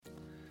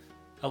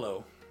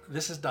Hello,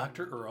 this is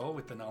Dr. Earl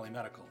with Denali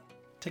Medical.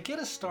 To get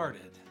us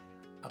started,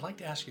 I'd like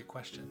to ask you a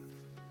question.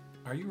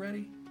 Are you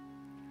ready?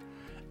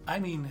 I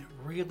mean,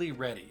 really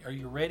ready. Are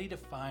you ready to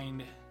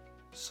find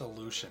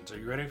solutions? Are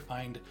you ready to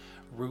find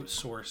root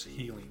source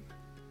healing?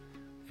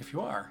 If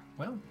you are,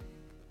 well,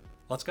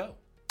 let's go.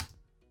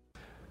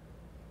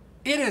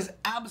 It is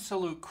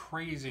absolute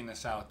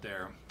craziness out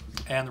there,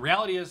 and the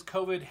reality is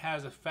COVID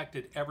has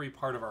affected every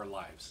part of our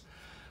lives.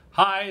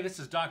 Hi, this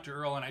is Dr.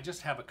 Earl, and I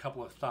just have a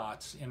couple of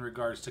thoughts in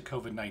regards to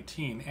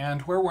COVID-19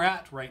 and where we're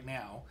at right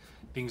now,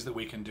 things that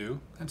we can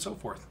do, and so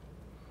forth.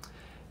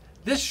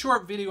 This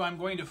short video, I'm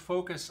going to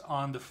focus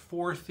on the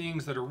 4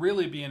 things that are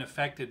really being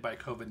affected by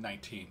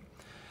COVID-19.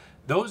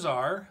 Those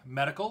are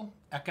medical,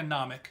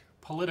 economic,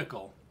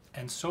 political,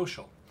 and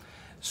social.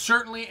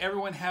 Certainly,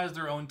 everyone has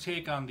their own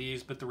take on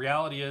these, but the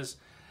reality is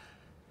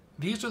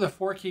these are the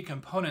 4 key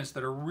components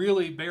that are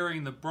really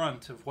bearing the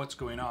brunt of what's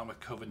going on with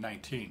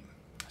COVID-19.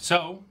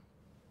 So,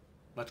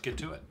 let's get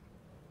to it.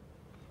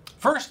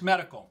 First,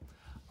 medical.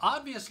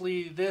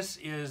 Obviously, this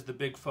is the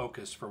big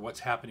focus for what's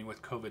happening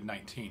with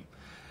COVID-19.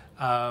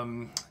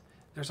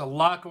 There's a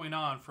lot going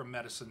on from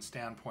medicine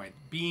standpoint.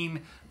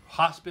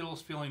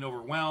 Hospitals feeling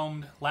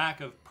overwhelmed, lack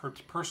of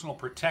personal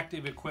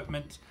protective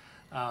equipment,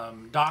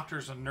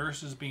 doctors and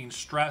nurses being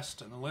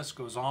stressed, and the list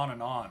goes on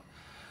and on.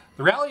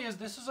 The reality is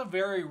this is a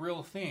very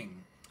real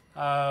thing.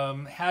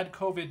 Had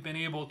COVID been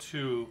able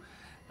to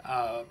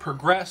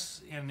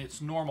progress in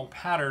its normal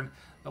pattern,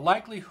 the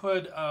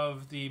likelihood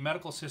of the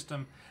medical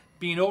system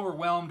being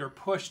overwhelmed or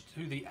pushed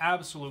to the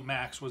absolute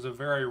max was a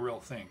very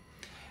real thing.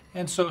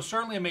 And so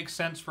certainly it makes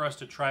sense for us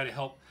to try to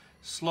help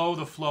slow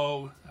the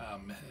flow,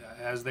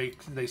 as they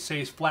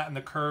say, flatten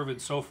the curve and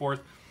so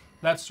forth.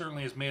 That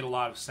certainly has made a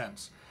lot of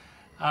sense.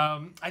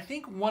 I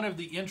think one of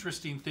the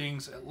interesting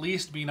things, at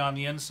least being on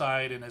the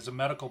inside and as a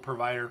medical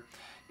provider,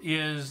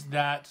 is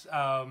that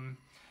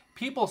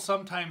people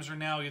sometimes are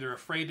now either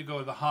afraid to go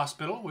to the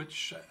hospital,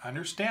 which I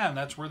understand,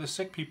 that's where the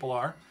sick people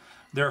are.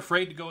 They're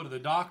afraid to go to the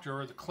doctor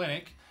or the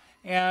clinic,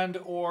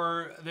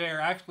 or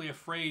they're actually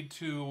afraid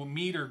to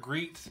meet or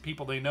greet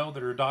people they know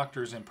that are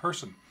doctors in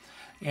person.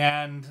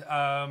 And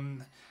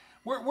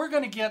we're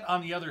going to get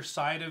on the other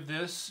side of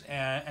this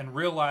and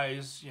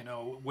realize,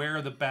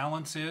 where the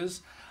balance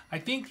is. I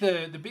think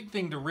the big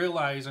thing to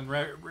realize and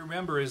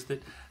remember is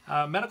that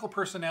medical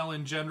personnel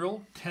in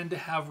general tend to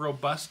have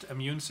robust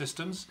immune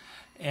systems,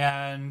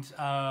 and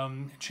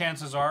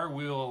chances are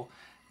we will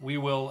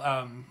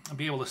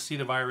be able to see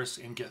the virus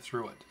and get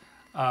through it.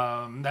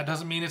 That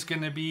doesn't mean it's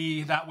going to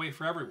be that way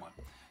for everyone,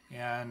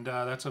 and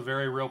that's a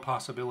very real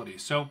possibility.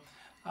 So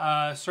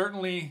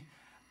certainly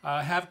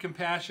have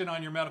compassion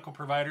on your medical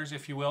providers,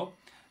 if you will.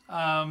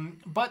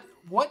 But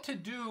what to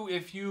do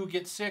if you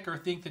get sick or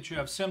think that you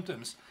have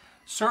symptoms?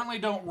 Certainly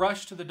don't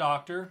rush to the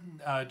doctor.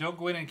 Don't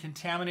go in and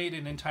contaminate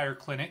an entire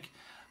clinic.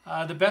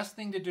 The best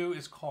thing to do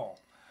is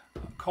call.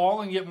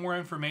 Call and get more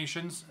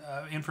information.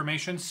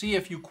 See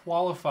if you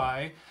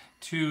qualify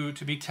to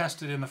be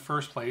tested in the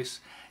first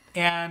place,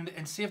 and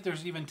see if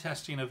there's even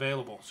testing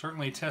available.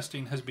 Certainly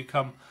testing has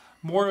become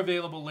more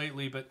available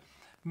lately, but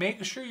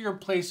make sure you're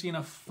placing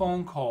a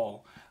phone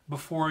call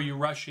before you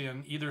rush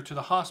in, either to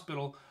the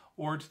hospital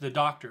or to the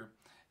doctor,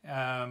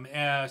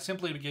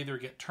 simply to either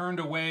get turned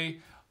away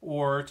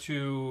or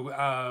to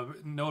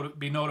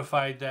be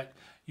notified that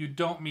you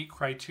don't meet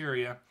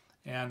criteria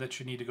and that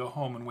you need to go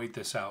home and wait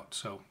this out.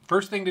 So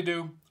first thing to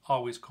do,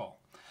 always call.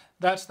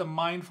 That's the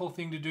mindful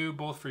thing to do,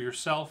 both for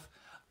yourself,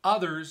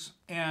 others,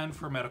 and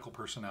for medical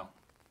personnel.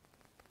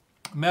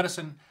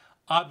 Medicine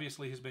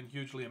obviously has been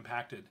hugely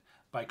impacted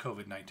by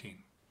COVID-19.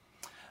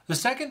 The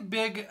second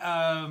big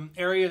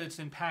area that's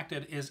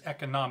impacted is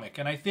economic,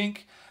 and I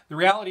think the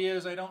reality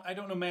is I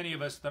don't know many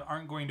of us that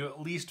aren't going to at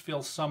least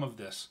feel some of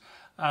this.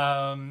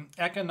 The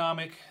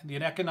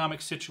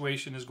economic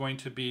situation is going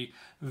to be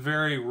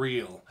very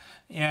real,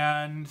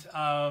 and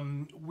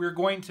we're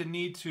going to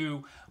need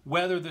to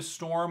weather the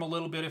storm a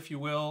little bit, if you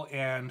will,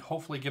 and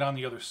hopefully get on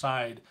the other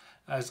side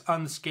as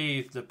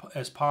unscathed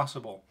as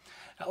possible.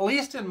 At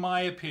least in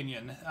my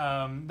opinion,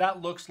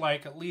 that looks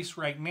like, at least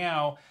right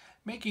now,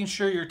 making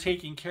sure you're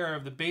taking care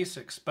of the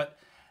basics. But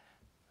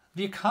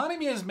the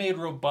economy is made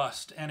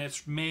robust and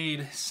it's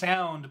made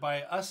sound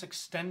by us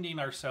extending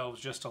ourselves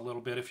just a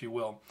little bit, if you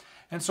will.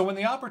 And so when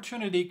the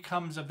opportunity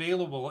comes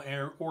available,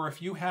 or if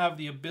you have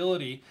the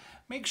ability,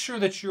 make sure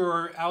that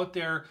you're out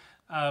there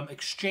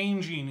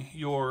exchanging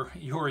your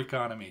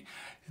economy.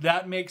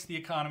 That makes the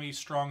economy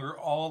stronger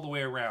all the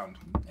way around.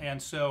 And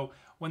so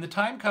when the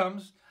time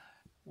comes,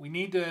 we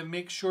need to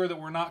make sure that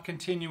we're not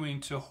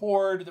continuing to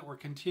hoard, that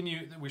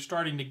we're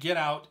starting to get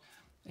out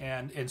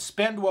and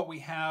spend what we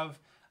have,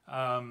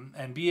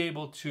 and be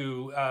able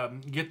to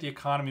get the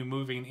economy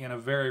moving in a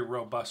very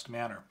robust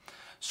manner.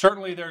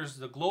 Certainly there's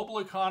the global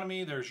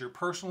economy, there's your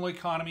personal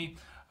economy,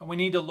 and we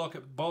need to look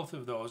at both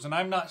of those. And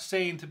I'm not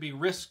saying to be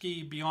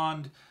risky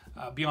beyond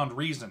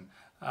reason.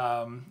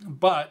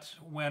 But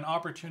when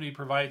opportunity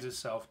provides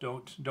itself,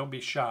 don't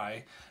be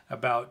shy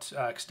about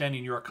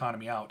extending your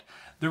economy out.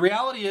 The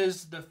reality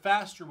is, the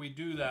faster we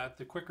do that,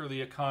 the quicker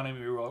the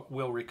economy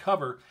will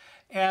recover,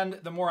 and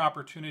the more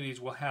opportunities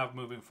we'll have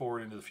moving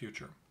forward into the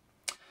future.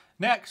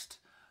 Next,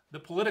 the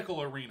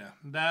political arena.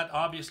 That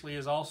obviously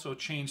has also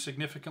changed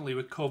significantly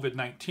with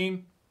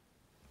COVID-19.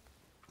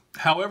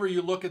 However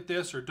you look at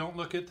this or don't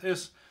look at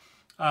this,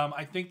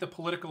 I think the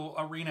political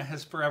arena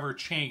has forever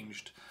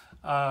changed.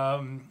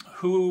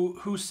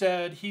 Who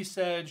said, he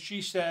said,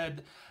 she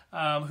said,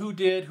 who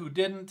did, who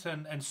didn't,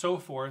 and so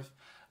forth.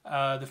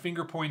 The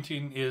finger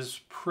pointing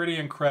is pretty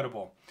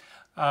incredible.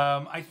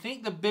 I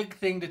think the big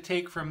thing to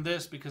take from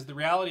this, because the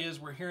reality is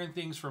we're hearing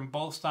things from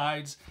both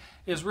sides,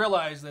 is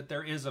realize that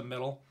there is a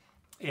middle.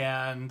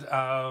 And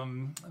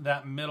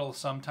that middle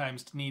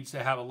sometimes needs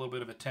to have a little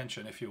bit of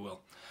attention, if you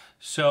will.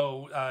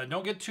 So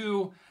don't get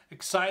too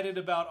excited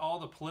about all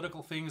the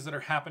political things that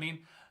are happening.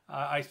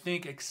 I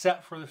think,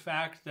 except for the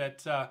fact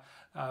that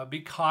be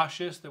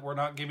cautious that we're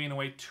not giving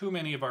away too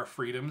many of our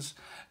freedoms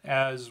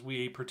as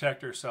we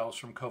protect ourselves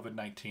from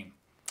COVID-19.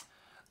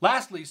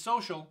 Lastly,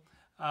 social.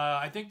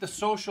 I think the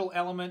social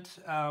element,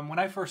 when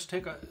I first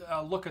take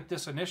a look at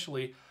this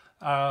initially,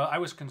 I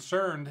was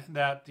concerned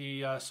that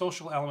the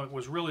social element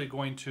was really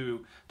going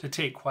to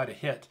take quite a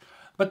hit.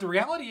 But the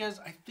reality is,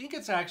 I think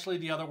it's actually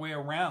the other way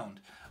around.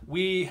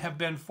 We have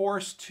been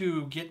forced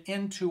to get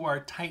into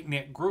our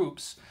tight-knit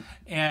groups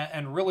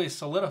and really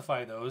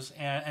solidify those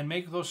and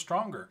make those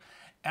stronger.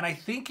 And I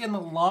think in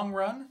the long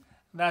run,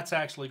 that's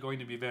actually going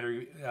to be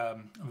very,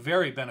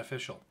 very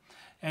beneficial.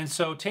 And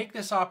so take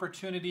this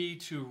opportunity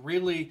to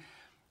really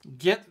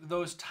get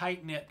those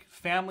tight-knit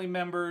family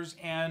members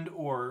and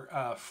or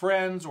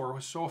friends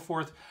or so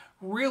forth,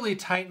 really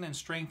tighten and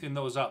strengthen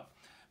those up.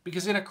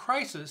 Because in a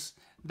crisis,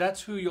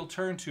 that's who you'll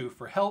turn to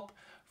for help,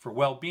 for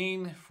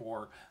well-being,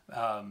 for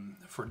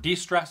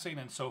de-stressing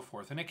and so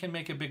forth. And it can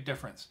make a big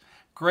difference.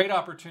 Great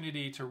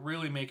opportunity to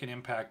really make an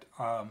impact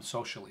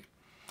socially.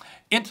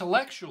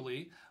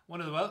 Intellectually,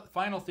 one of the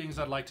final things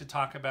I'd like to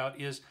talk about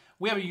is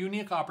we have a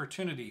unique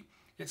opportunity.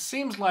 It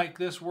seems like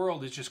this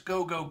world is just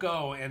go, go,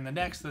 go, and the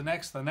next, the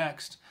next, the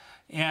next.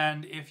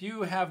 And if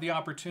you have the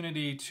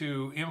opportunity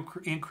to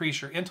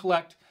increase your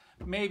intellect,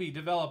 maybe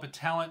develop a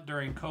talent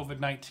during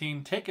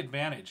COVID-19, take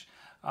advantage.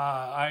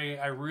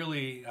 I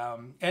really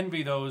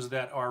envy those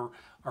that are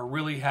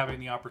really having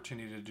the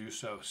opportunity to do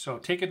so. So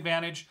take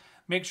advantage.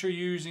 Make sure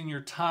you're using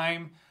your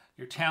time,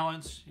 your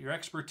talents, your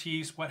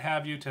expertise, what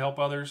have you, to help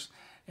others.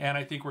 And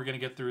I think we're going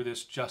to get through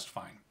this just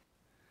fine.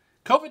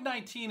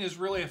 COVID-19 is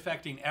really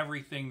affecting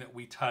everything that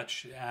we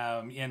touch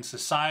in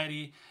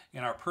society,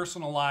 in our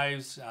personal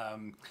lives,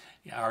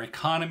 our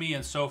economy,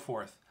 and so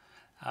forth.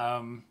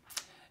 And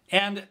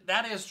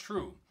that is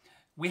true.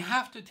 We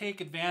have to take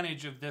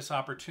advantage of this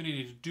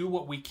opportunity to do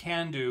what we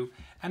can do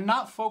and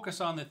not focus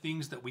on the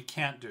things that we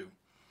can't do.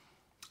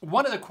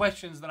 One of the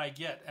questions that I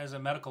get as a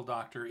medical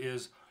doctor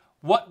is,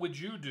 what would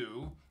you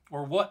do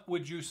or what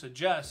would you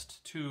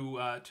suggest to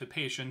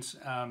patients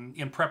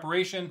in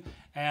preparation,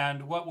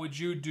 and what would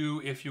you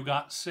do if you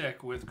got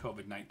sick with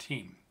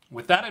COVID-19?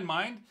 With that in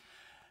mind,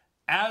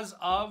 as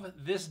of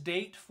this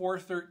date,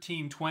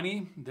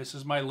 4/13/20, this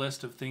is my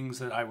list of things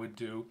that I would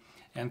do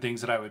and things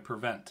that I would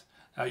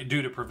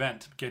do to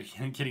prevent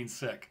getting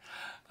sick.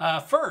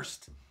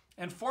 First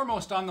and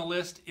foremost on the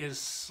list is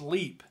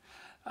sleep.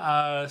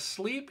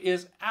 Sleep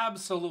is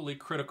absolutely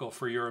critical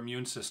for your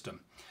immune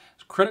system.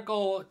 It's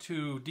critical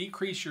to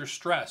decrease your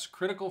stress,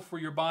 critical for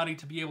your body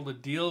to be able to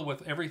deal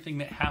with everything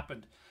that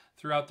happened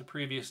throughout the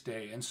previous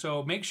day. And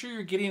so make sure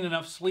you're getting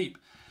enough sleep.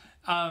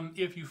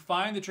 If you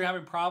find that you're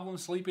having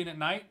problems sleeping at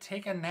night,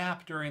 take a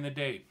nap during the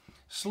day.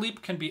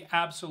 Sleep can be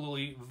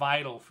absolutely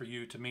vital for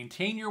you to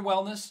maintain your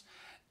wellness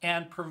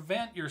and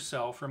prevent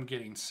yourself from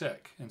getting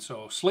sick. And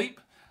so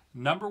sleep,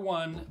 number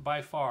one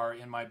by far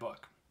in my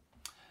book.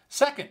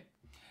 Second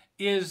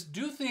is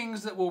do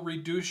things that will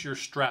reduce your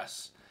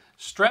stress.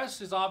 Stress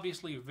is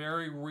obviously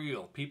very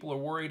real. People are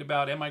worried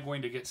about, am I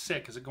going to get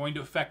sick? Is it going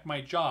to affect my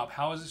job?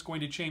 How is this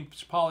going to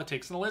change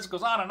politics? And the list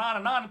goes on and on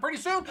and on. And pretty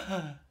soon,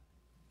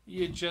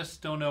 you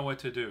just don't know what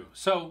to do.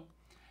 So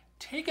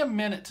take a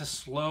minute to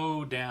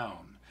slow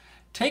down.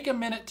 Take a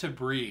minute to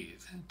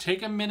breathe.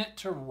 Take a minute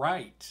to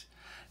write.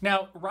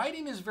 Now,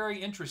 writing is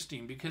very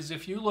interesting because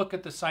if you look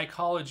at the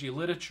psychology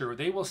literature,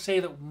 they will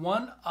say that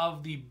one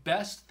of the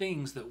best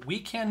things that we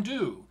can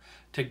do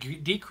to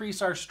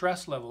decrease our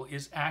stress level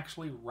is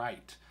actually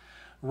write.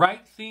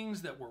 Write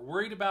things that we're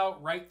worried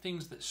about, write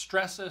things that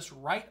stress us,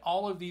 write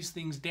all of these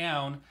things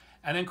down,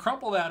 and then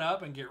crumple that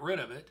up and get rid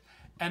of it.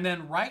 And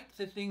then write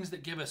the things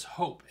that give us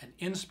hope and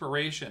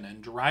inspiration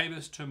and drive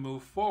us to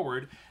move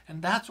forward.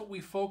 And that's what we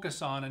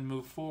focus on and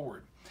move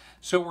forward.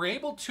 So we're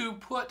able to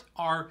put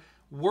our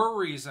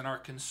worries and our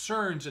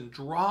concerns and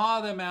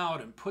draw them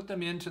out and put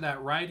them into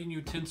that writing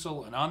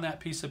utensil and on that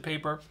piece of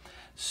paper.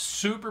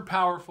 Super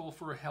powerful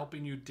for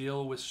helping you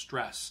deal with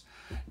stress.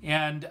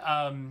 And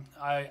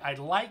I'd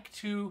like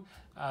to,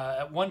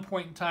 at one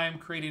point in time,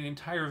 create an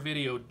entire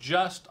video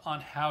just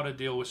on how to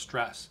deal with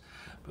stress.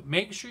 But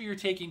make sure you're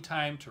taking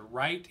time to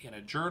write in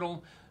a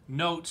journal,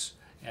 notes,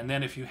 and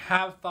then if you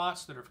have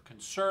thoughts that are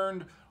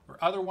concerned or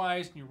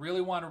otherwise, and you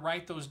really want to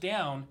write those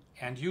down,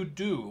 and you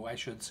do, I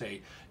should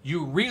say,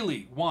 you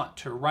really want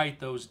to write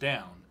those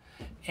down,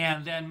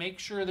 and then make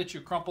sure that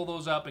you crumple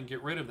those up and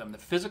get rid of them. The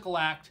physical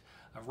act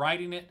of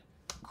writing it,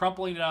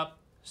 crumpling it up,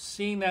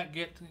 seeing that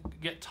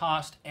get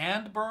tossed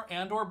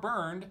or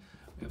burned,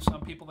 we have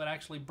some people that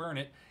actually burn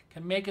it,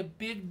 can make a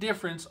big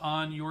difference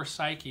on your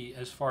psyche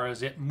as far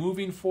as it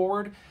moving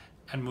forward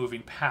and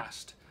moving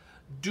past.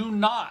 Do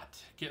not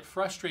get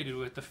frustrated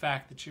with the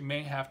fact that you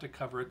may have to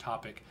cover a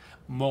topic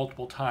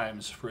multiple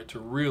times for it to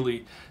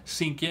really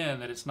sink in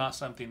that it's not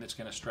something that's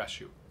going to stress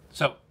you.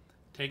 So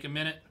take a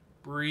minute,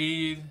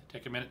 breathe,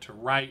 take a minute to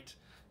write,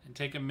 and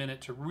take a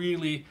minute to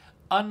really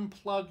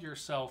unplug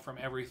yourself from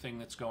everything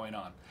that's going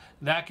on.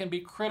 That can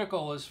be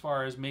critical as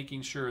far as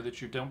making sure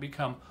that you don't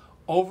become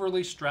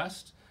overly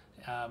stressed.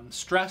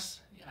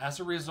 Stress as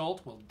a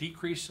result will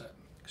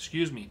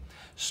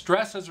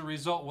stress as a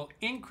result will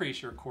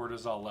increase your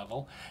cortisol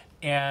level,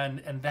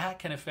 and that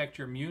can affect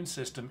your immune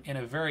system in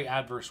a very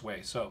adverse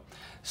way. So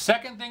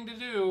second thing to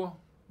do,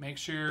 make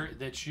sure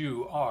that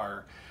you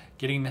are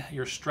getting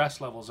your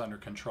stress levels under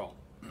control.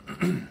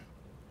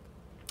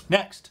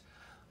 Next,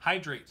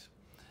 hydrate.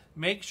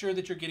 Make sure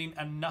that you're getting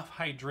enough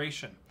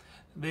hydration.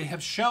 They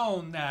have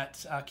shown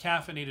that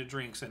caffeinated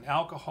drinks and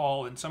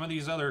alcohol and some of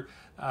these other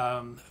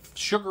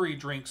sugary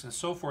drinks and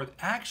so forth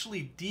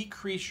actually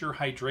decrease your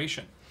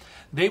hydration.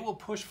 They will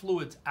push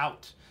fluids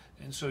out.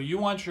 And so you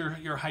want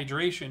your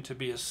hydration to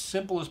be as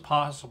simple as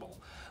possible.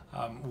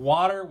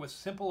 Water with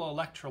simple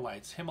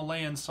electrolytes,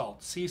 Himalayan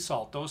salt, sea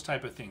salt, those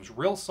type of things.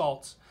 Real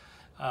salts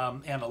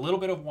and a little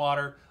bit of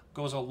water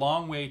goes a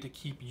long way to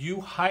keep you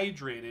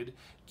hydrated,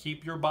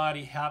 keep your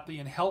body happy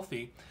and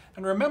healthy.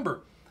 And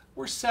remember,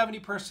 we're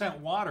 70%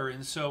 water,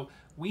 and so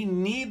we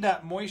need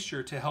that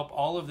moisture to help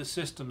all of the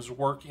systems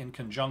work in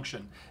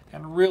conjunction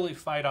and really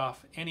fight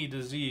off any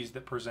disease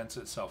that presents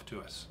itself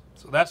to us.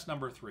 So that's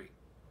number 3.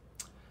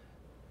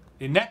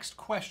 The next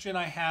question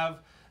I have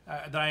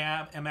that I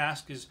am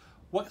asked is,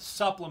 what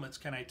supplements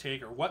can I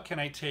take, or what can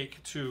I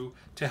take to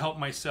help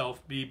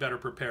myself be better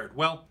prepared?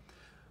 Well,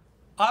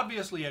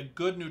 obviously a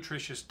good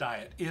nutritious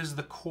diet is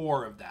the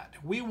core of that.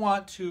 We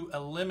want to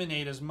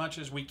eliminate as much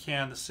as we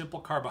can the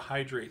simple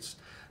carbohydrates,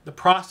 the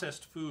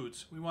processed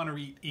foods. We want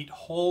to eat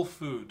whole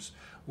foods.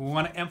 We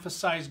want to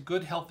emphasize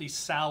good healthy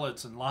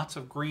salads and lots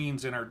of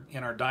greens in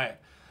our diet.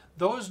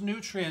 Those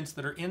nutrients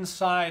that are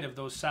inside of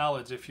those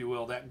salads, if you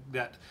will,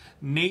 that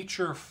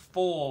nature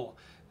full,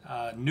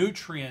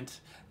 nutrient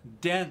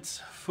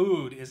dense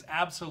food is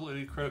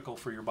absolutely critical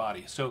for your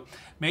body. So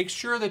make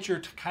sure that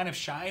you're kind of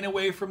shying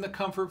away from the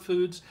comfort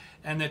foods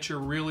and that you're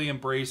really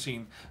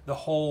embracing the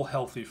whole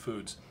healthy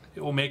foods.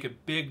 It will make a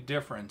big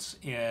difference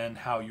in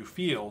how you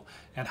feel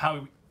and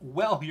how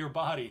well your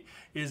body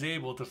is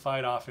able to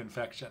fight off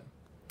infection.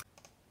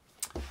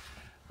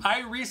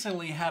 I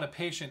recently had a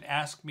patient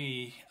ask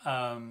me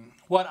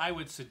what I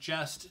would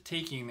suggest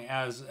taking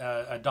as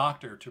a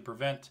doctor to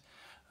prevent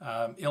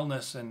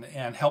illness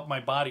and help my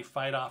body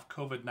fight off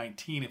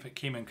COVID-19 if it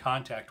came in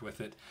contact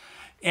with it.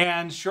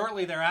 And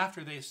shortly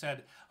thereafter they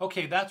said,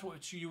 okay, that's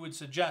what you would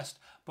suggest,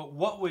 but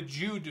what would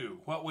you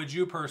do? What would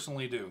you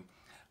personally do?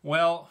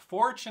 Well,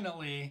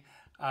 fortunately,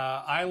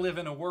 I live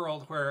in a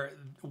world where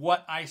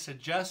what I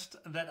suggest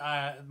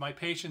that my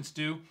patients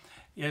do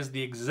is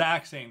the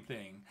exact same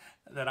thing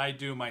that I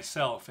do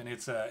myself, and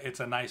it's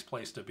a nice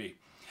place to be.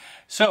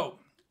 So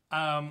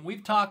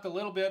we've talked a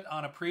little bit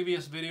on a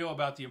previous video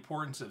about the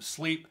importance of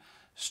sleep,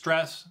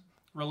 stress,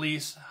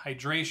 release,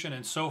 hydration,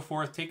 and so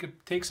forth.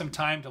 Take some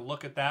time to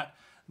look at that.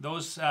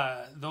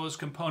 Those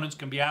components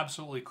can be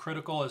absolutely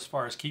critical as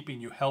far as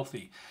keeping you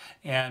healthy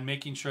and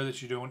making sure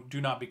that you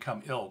do not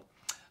become ill.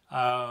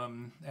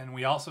 And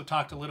we also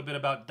talked a little bit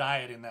about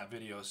diet in that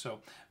video. So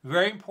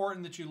very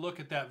important that you look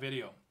at that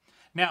video.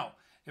 Now,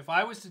 if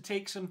I was to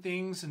take some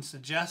things and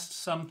suggest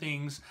some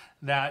things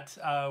that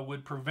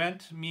would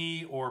prevent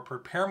me or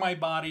prepare my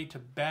body to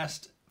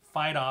best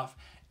fight off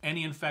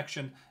any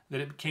infection that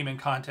it came in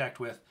contact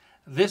with,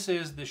 this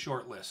is the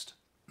short list.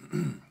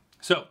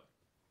 So,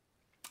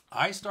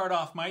 I start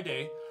off my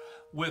day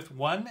with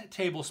 1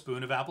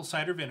 tablespoon of apple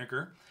cider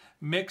vinegar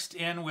mixed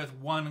in with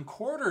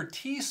 1/4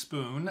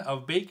 teaspoon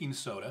of baking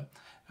soda,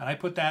 and I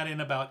put that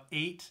in about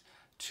 8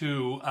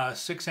 to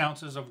 6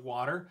 ounces of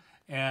water,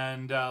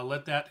 and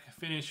let that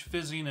finish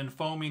fizzing and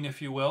foaming,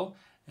 if you will,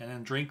 and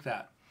then drink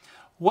that.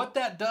 What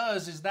that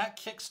does is that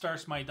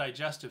kickstarts my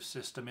digestive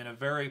system in a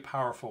very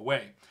powerful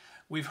way.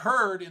 We've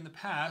heard in the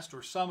past,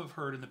 or some have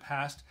heard in the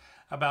past,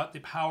 about the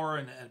power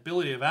and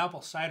ability of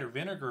apple cider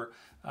vinegar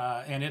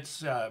and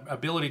its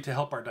ability to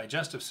help our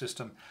digestive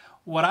system.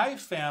 What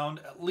I've found,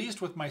 at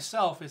least with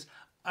myself, is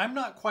I'm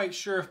not quite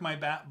sure if my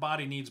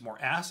body needs more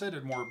acid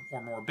or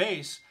more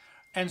base.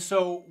 And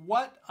so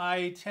what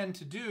I tend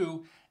to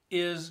do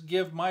is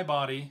give my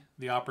body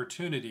the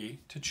opportunity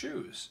to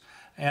choose.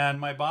 And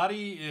my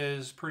body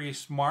is pretty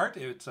smart.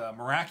 It's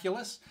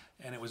miraculous,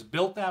 and it was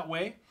built that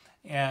way.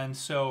 And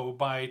so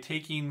by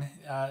taking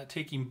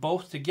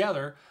both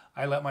together,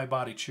 I let my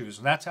body choose.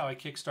 And that's how I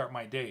kickstart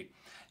my day.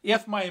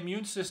 If my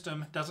immune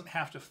system doesn't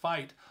have to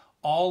fight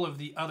all of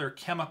the other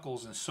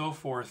chemicals and so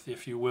forth,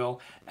 if you will,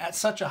 at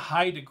such a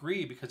high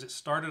degree, because it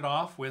started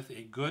off with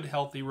a good,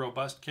 healthy,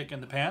 robust kick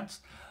in the pants,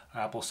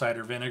 apple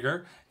cider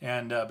vinegar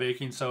and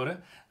baking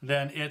soda,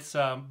 then it's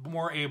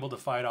more able to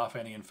fight off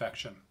any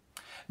infection.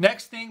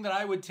 Next thing that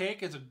I would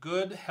take is a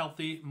good,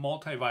 healthy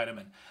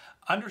multivitamin.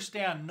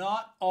 Understand,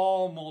 not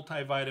all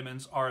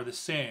multivitamins are the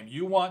same.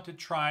 You want to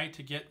try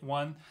to get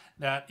one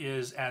that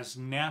is as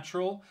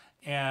natural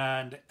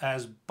and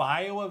as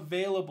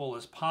bioavailable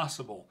as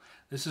possible.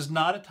 This is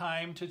not a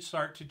time to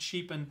start to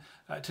cheapen,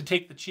 to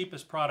take the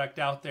cheapest product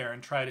out there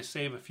and try to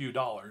save a few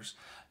dollars.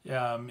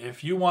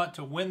 If you want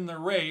to win the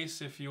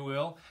race, if you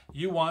will,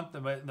 you want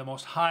the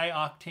most high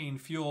octane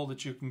fuel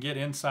that you can get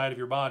inside of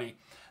your body.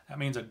 That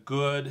means a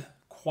good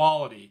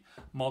quality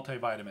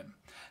multivitamin.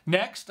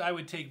 Next, I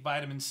would take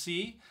vitamin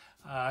C.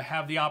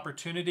 Have the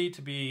opportunity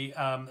to be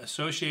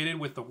associated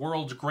with the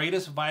world's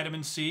greatest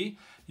vitamin C.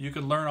 You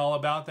can learn all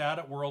about that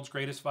at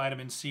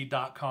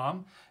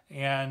worldsgreatestvitaminc.com,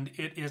 and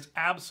it is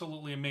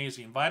absolutely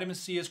amazing. Vitamin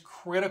C is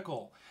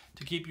critical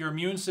to keep your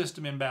immune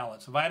system in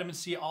balance. Vitamin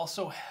C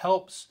also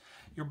helps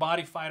your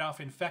body fight off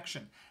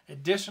infection.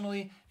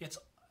 Additionally, it's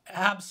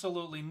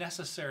absolutely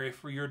necessary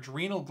for your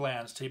adrenal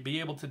glands to be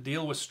able to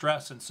deal with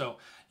stress. And so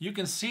you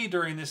can see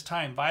during this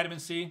time, vitamin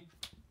C,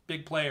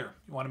 big player.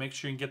 You want to make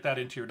sure you can get that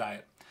into your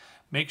diet.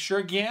 Make sure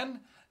again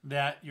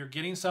that you're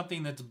getting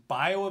something that's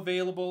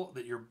bioavailable,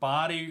 that your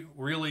body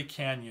really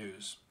can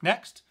use.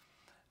 Next,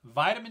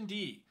 vitamin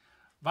D.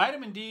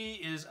 Vitamin D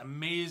is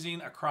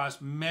amazing across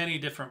many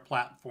different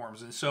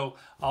platforms. And so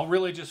I'll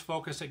really just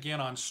focus again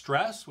on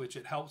stress, which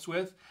it helps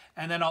with,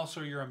 and then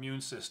also your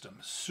immune system.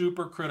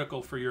 Super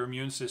critical for your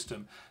immune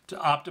system to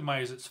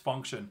optimize its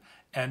function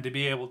and to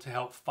be able to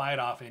help fight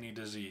off any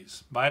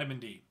disease. Vitamin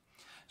D.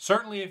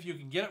 Certainly if you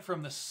can get it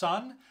from the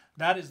sun,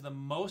 that is the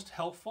most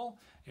helpful.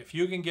 If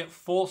you can get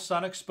full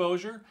sun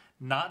exposure,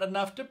 not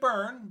enough to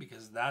burn,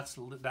 because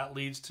that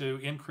leads to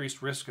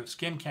increased risk of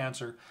skin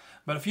cancer.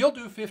 But if you'll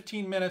do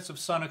 15 minutes of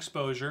sun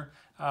exposure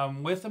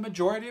with the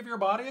majority of your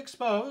body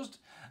exposed,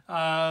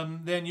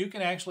 then you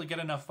can actually get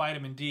enough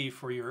vitamin D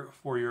for your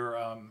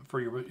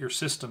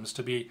systems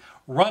to be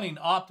running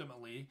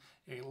optimally,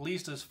 at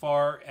least as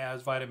far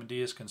as vitamin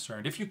D is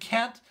concerned. If you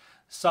can't,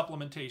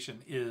 supplementation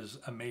is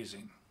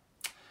amazing.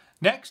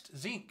 Next,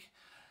 zinc.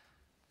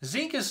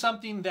 Zinc is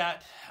something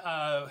that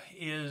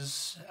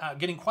is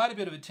getting quite a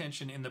bit of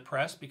attention in the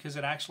press because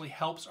it actually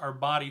helps our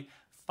body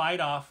fight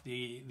off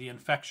the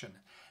infection.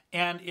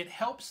 And it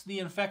helps the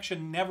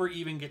infection never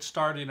even get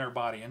started in our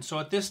body. And so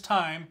at this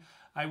time,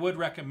 I would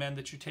recommend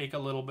that you take a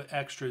little bit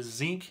extra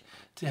zinc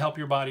to help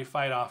your body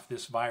fight off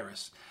this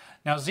virus.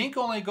 Now, zinc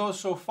only goes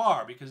so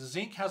far because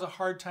zinc has a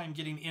hard time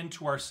getting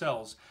into our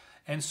cells.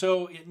 And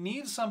so it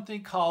needs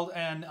something called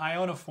an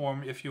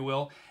ionoform, if you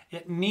will.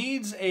 It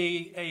needs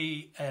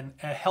a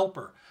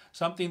helper,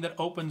 something that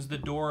opens the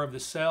door of the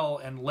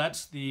cell and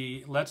lets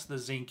the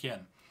zinc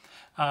in.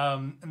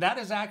 And that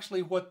is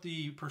actually what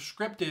the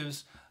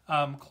prescriptives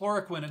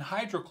chloroquine and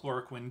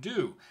hydrochloroquine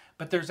do.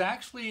 But there's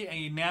actually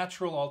a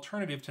natural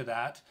alternative to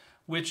that,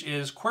 which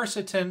is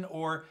quercetin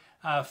or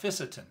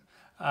fisetin.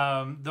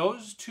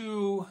 Those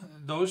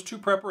two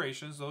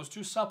preparations, those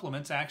two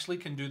supplements actually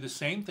can do the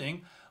same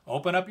thing,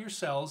 open up your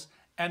cells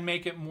and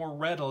make it more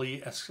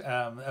readily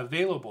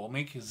available,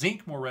 make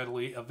zinc more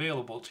readily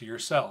available to your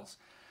cells.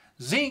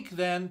 Zinc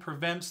then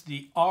prevents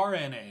the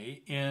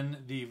RNA in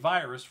the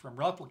virus from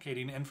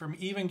replicating and from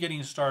even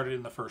getting started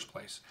in the first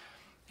place.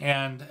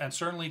 And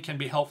certainly can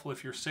be helpful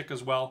if you're sick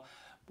as well,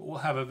 but we'll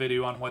have a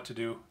video on what to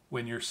do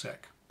when you're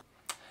sick.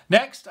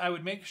 Next, I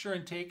would make sure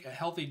and take a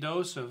healthy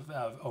dose of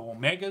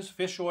omegas,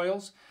 fish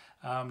oils.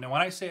 Now,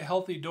 when I say a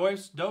healthy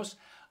dose,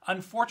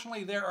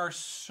 unfortunately, there are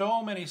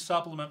so many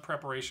supplement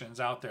preparations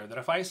out there that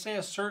if I say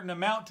a certain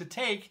amount to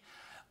take,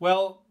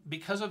 well,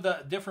 because of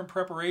the different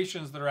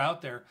preparations that are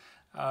out there,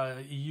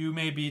 you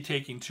may be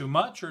taking too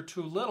much or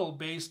too little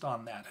based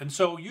on that. And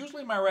so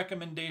usually my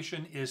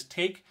recommendation is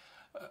take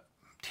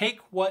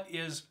what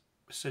is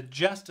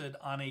suggested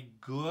on a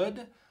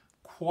good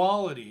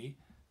quality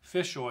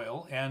fish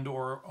oil and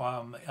or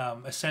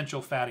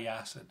essential fatty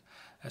acid.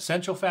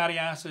 Essential fatty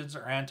acids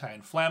are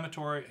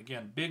anti-inflammatory.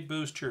 Again, big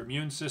boost to your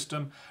immune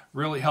system,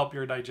 really help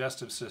your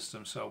digestive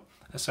system. So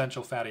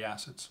essential fatty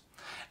acids.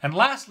 And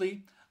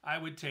lastly, I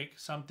would take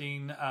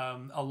something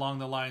along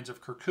the lines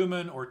of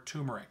curcumin or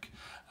turmeric.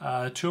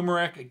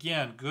 Turmeric,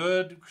 again,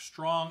 good,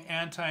 strong,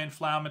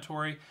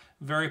 anti-inflammatory,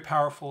 very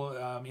powerful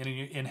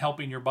in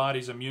helping your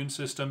body's immune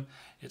system.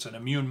 It's an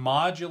immune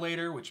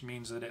modulator, which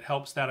means that it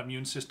helps that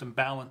immune system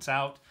balance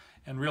out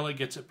and really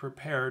gets it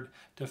prepared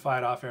to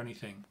fight off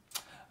anything.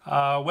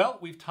 Well,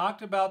 we've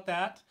talked about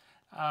that.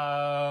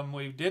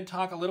 We did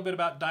talk a little bit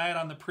about diet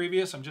on the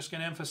previous. I'm just going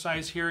to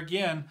emphasize here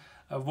again,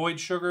 avoid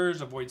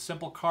sugars, avoid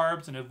simple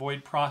carbs, and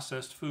avoid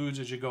processed foods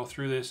as you go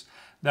through this.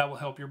 That will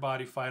help your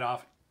body fight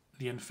off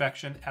the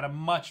infection at a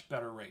much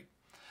better rate.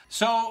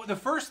 So the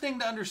first thing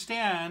to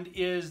understand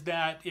is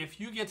that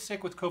if you get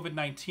sick with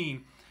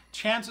COVID-19,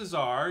 chances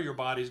are your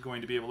body's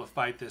going to be able to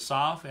fight this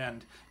off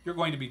and you're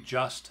going to be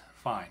just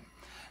fine.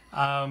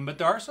 But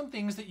there are some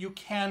things that you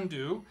can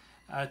do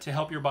to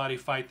help your body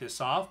fight this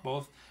off,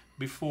 both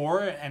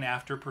before and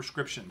after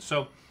prescription.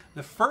 So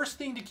the first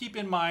thing to keep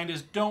in mind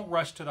is don't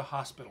rush to the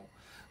hospital.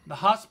 The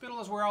hospital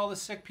is where all the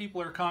sick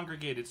people are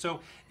congregated. So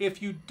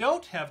if you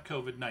don't have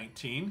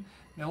COVID-19,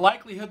 the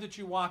likelihood that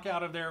you walk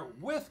out of there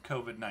with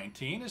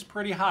COVID-19 is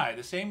pretty high.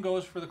 The same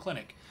goes for the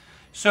clinic.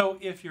 So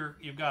if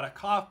you've got a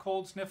cough,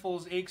 cold,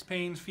 sniffles, aches,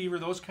 pains, fever,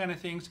 those kind of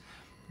things,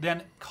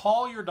 then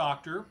call your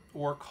doctor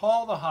or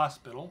call the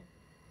hospital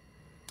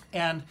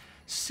and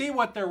see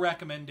what their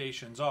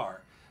recommendations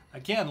are.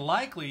 Again,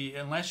 likely,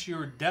 unless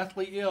you're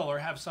deathly ill or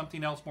have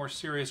something else more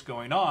serious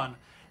going on,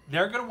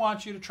 they're going to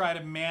want you to try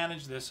to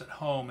manage this at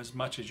home as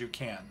much as you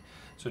can.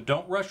 So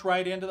don't rush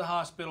right into the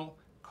hospital.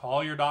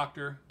 Call your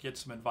doctor, get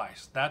some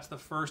advice. That's the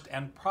first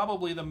and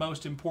probably the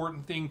most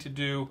important thing to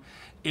do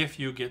if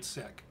you get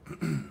sick.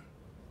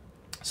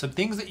 Some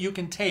things that you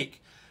can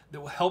take that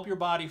will help your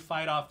body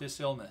fight off this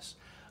illness.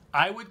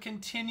 I would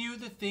continue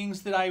the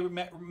things that I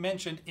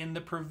mentioned in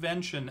the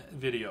prevention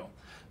video.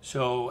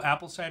 So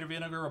apple cider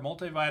vinegar, a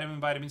multivitamin,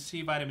 vitamin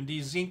C, vitamin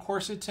D, zinc,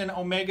 quercetin,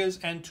 omegas,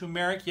 and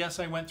turmeric. Yes,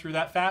 I went through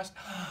that fast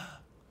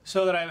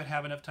so that I would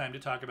have enough time to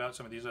talk about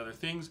some of these other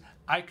things.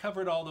 I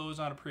covered all those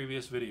on a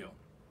previous video.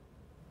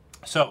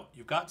 So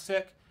you've got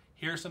sick,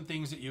 here's some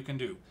things that you can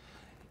do.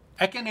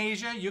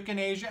 Echinacea,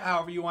 euthanasia,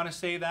 however you want to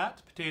say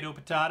that, potato,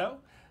 potato,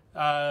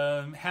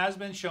 has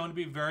been shown to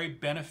be very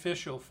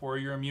beneficial for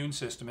your immune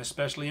system,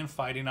 especially in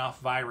fighting off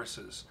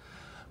viruses.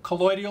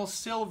 Colloidal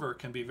silver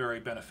can be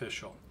very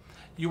beneficial.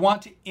 You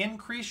want to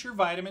increase your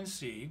vitamin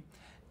C,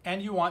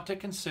 and you want to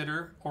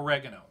consider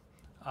oregano.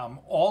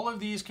 All of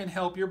these can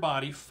help your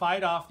body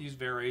fight off these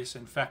various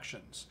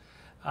infections.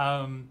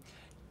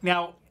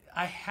 Now,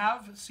 I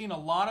have seen a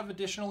lot of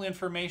additional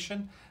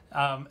information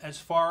as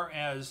far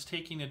as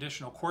taking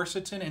additional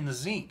quercetin and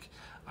zinc.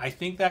 I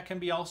think that can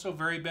be also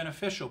very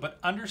beneficial, but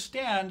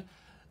understand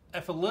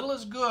if a little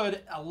is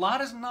good, a lot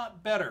is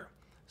not better.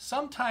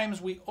 Sometimes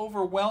we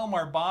overwhelm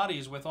our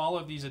bodies with all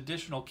of these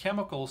additional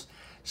chemicals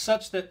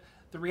such that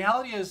the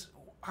reality is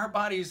our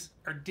bodies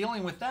are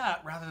dealing with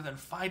that rather than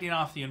fighting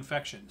off the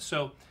infection.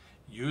 So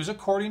use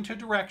according to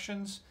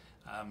directions,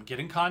 get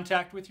in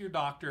contact with your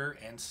doctor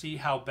and see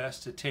how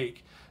best to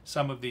take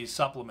some of these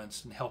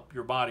supplements and help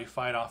your body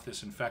fight off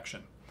this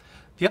infection.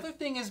 The other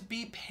thing is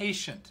be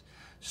patient.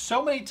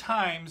 So many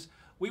times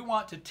we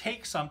want to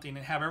take something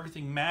and have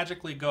everything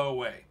magically go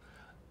away.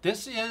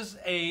 This is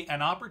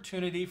an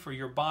opportunity for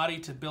your body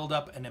to build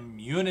up an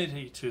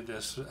immunity to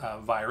this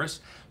virus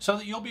so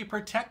that you'll be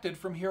protected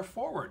from here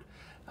forward.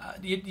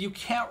 You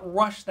can't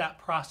rush that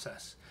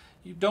process.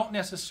 You don't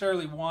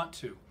necessarily want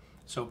to.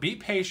 So be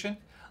patient,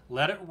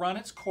 let it run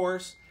its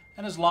course,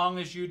 and as long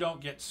as you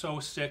don't get so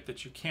sick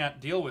that you can't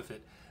deal with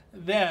it,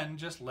 then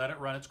just let it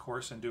run its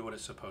course and do what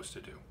it's supposed to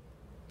do.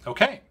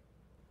 Okay.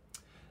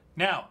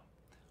 Now,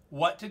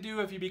 what to do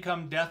if you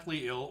become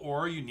deathly ill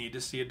or you need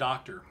to see a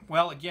doctor?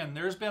 Well, again,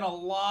 there's been a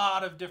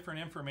lot of different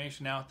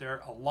information out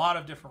there, a lot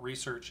of different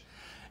research,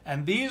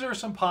 and these are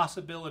some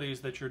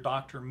possibilities that your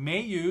doctor may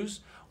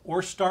use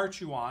or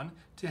start you on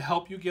to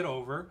help you get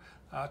over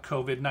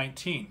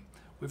COVID-19.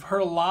 We've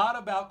heard a lot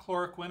about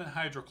chloroquine and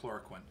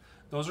hydrochloroquine.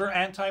 Those are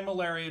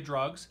anti-malaria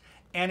drugs,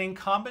 and in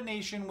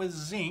combination with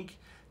zinc,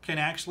 can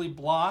actually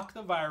block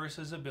the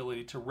virus's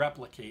ability to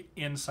replicate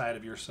inside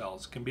of your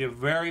cells. It can be a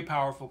very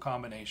powerful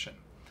combination.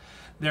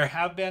 There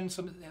has been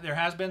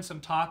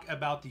some talk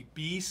about the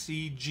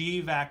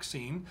BCG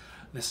vaccine.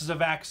 This is a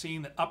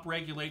vaccine that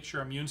upregulates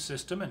your immune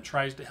system and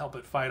tries to help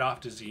it fight off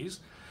disease.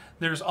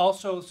 There's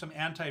also some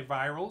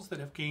antivirals that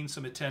have gained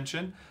some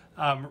attention.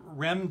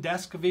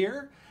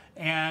 Remdesivir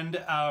and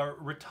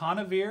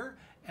ritonavir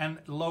and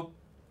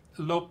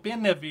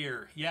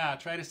lopinavir. Yeah,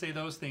 try to say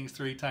those things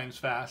 3 times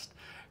fast.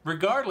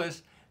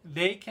 Regardless,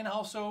 they can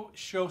also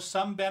show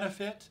some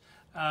benefit,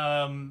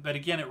 but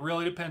again, it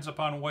really depends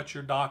upon what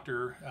your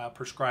doctor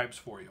prescribes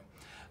for you.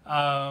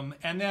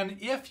 And then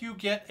if you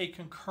get a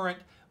concurrent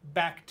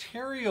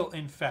bacterial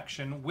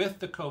infection with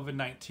the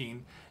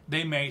COVID-19,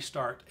 they may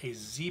start a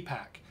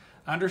Z-Pak.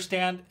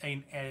 Understand,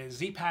 a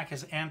Z-Pak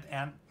is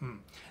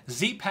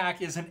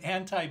Z-Pak is an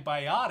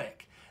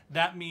antibiotic.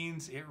 That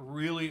means it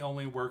really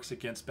only works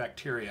against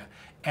bacteria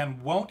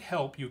and won't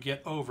help you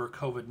get over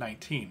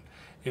COVID-19.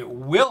 It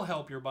will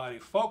help your body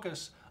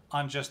focus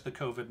on just the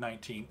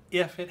COVID-19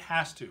 if it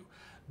has to.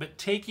 But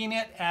taking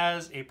it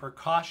as a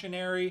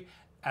precautionary,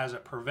 as a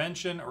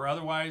prevention or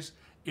otherwise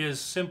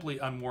is simply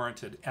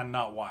unwarranted and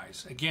not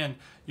wise. Again,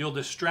 you'll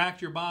distract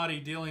your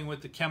body dealing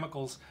with the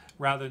chemicals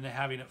rather than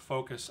having it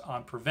focus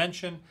on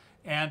prevention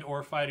and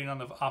or fighting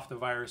off the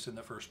virus in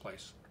the first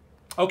place.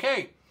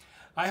 Okay,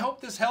 I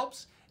hope this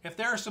helps. If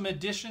there are some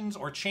additions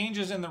or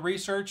changes in the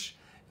research,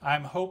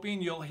 I'm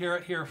hoping you'll hear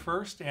it here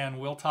first, and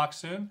we'll talk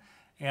soon.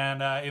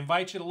 And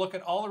invite you to look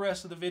at all the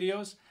rest of the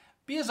videos.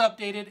 Be as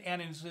updated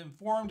and as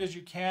informed as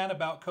you can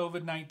about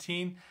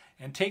COVID-19.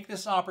 and take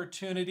this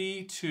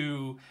opportunity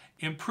to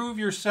improve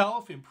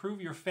yourself,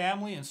 improve your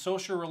family and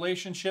social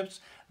relationships,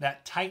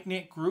 that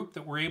tight-knit group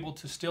that we're able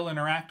to still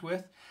interact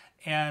with.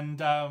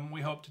 And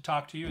we hope to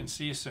talk to you and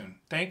see you soon.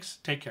 Thanks.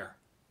 Take care.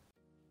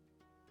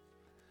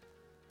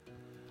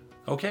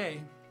 Okay.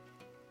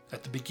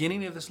 At the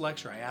beginning of this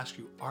lecture, I asked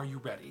you, are you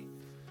ready?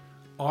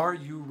 Are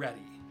you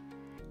ready?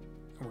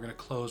 And we're going to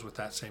close with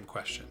that same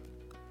question.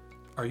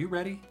 Are you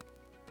ready?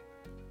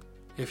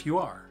 If you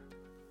are,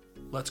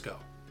 let's go.